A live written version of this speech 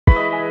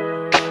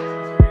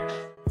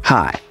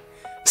Hi.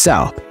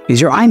 So,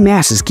 is your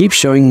iMessage keep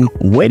showing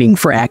waiting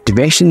for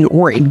activation,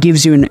 or it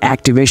gives you an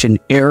activation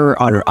error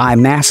on your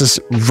iMessage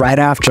right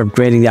after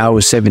upgrading the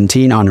iOS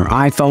 17 on your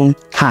iPhone?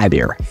 Hi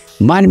there.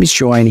 My name is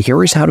Joy, and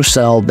here is how to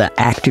solve the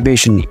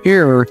activation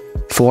error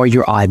for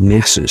your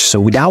iMessage. So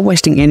without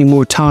wasting any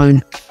more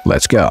time,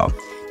 let's go.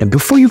 Now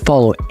before you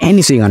follow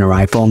anything on your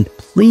iPhone,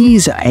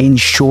 please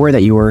ensure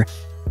that your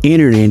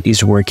internet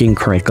is working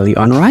correctly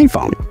on your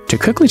iPhone. To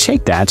quickly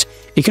check that,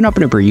 you can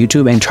open up your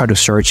YouTube and try to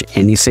search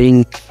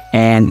anything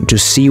and to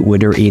see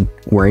whether it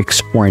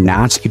works or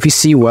not. If you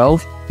see,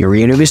 well, your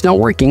internet is not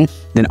working,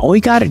 then all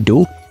you gotta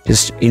do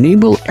is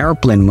enable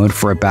airplane mode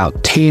for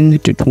about 10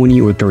 to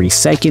 20 or 30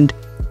 seconds,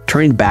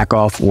 turn it back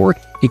off, or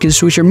you can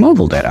switch your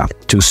mobile data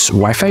to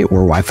Wi-Fi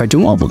or Wi-Fi to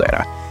mobile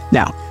data.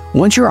 Now,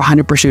 once you're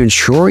 100%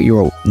 sure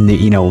your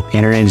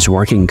internet is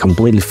working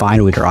completely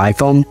fine with your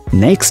iPhone,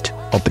 next,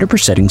 open up your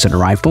settings on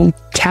your iPhone,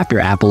 tap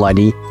your Apple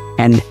ID,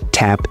 and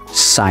tap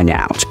Sign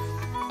Out.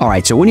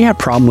 Alright, so when you have a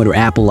problem with your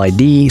Apple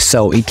ID,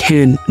 so it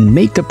can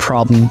make the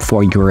problem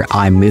for your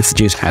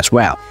iMessages as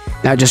well.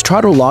 Now just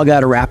try to log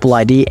out your Apple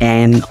ID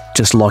and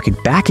just log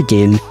it back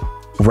again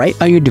right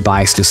on your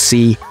device to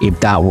see if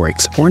that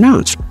works or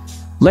not.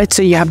 Let's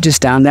say you have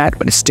just done that,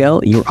 but still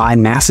your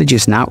iMessage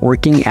is not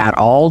working at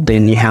all,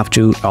 then you have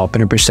to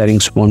open up your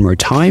settings one more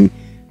time,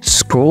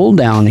 scroll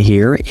down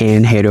here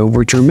and head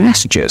over to your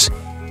messages.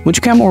 Once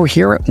you come over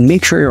here,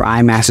 make sure your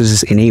iMessage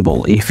is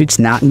enabled. If it's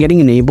not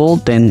getting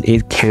enabled, then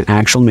it can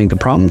actually make the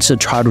problem, so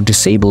try to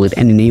disable it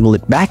and enable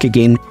it back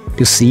again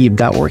to see if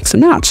that works or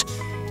not.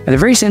 At the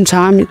very same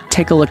time,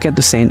 take a look at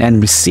the send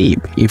and receive.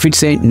 If it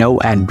says no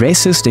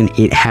addresses, then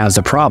it has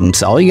a problem.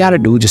 So all you gotta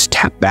do is just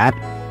tap that.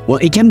 Well,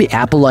 it can be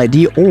Apple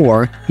ID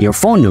or your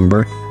phone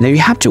number. Now you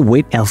have to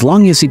wait as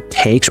long as it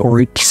takes,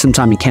 or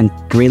sometimes it can't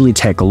really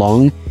take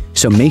long.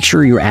 So make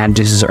sure your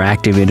addresses are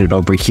activated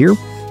over here.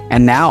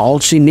 And now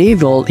also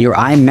enable your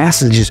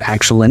iMessage is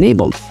actually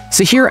enabled.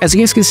 So here, as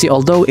you guys can see,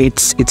 although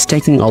it's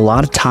taking a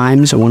lot of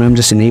time, so when I'm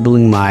just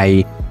enabling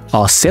my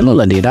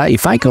cellular data,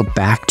 if I go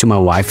back to my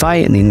Wi-Fi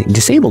and then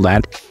disable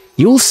that,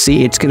 you'll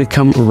see it's gonna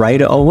come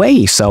right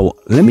away. So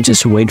let me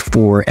just wait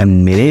for a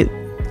minute.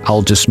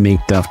 I'll just make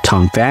the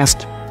time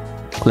fast.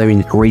 Let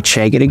me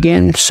recheck it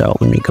again. So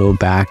let me go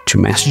back to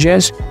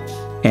messages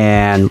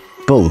and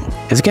boom.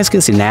 As you guys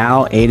can see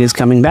now, it is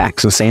coming back.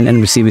 So send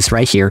and receive is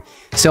right here.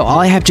 So all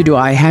I have to do,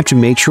 I have to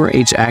make sure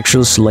it's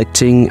actually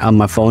selecting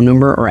my phone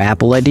number or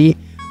Apple ID,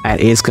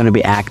 and it's going to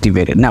be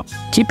activated. Now,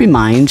 keep in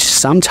mind,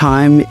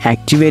 sometime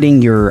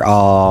activating your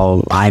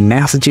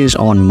iMessages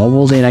on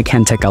mobile data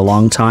can take a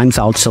long time.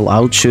 So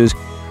I'll choose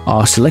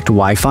select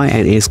Wi-Fi,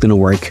 and it's going to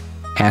work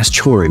as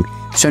chosen.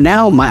 So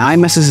now my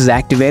iMessage is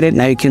activated.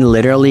 Now you can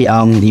literally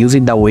use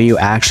it the way you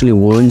actually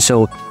would.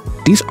 So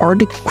these are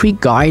the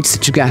quick guides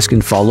that you guys can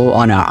follow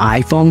on our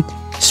iPhone,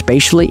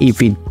 especially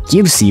if it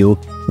gives you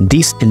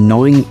this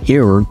annoying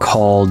error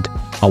called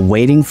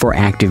waiting for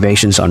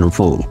activations on your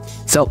phone.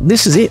 So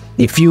this is it.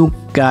 If you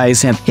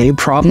guys have any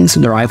problems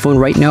with your iPhone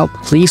right now,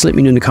 please let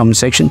me know in the comment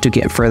section to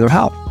get further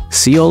help.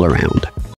 See you all around.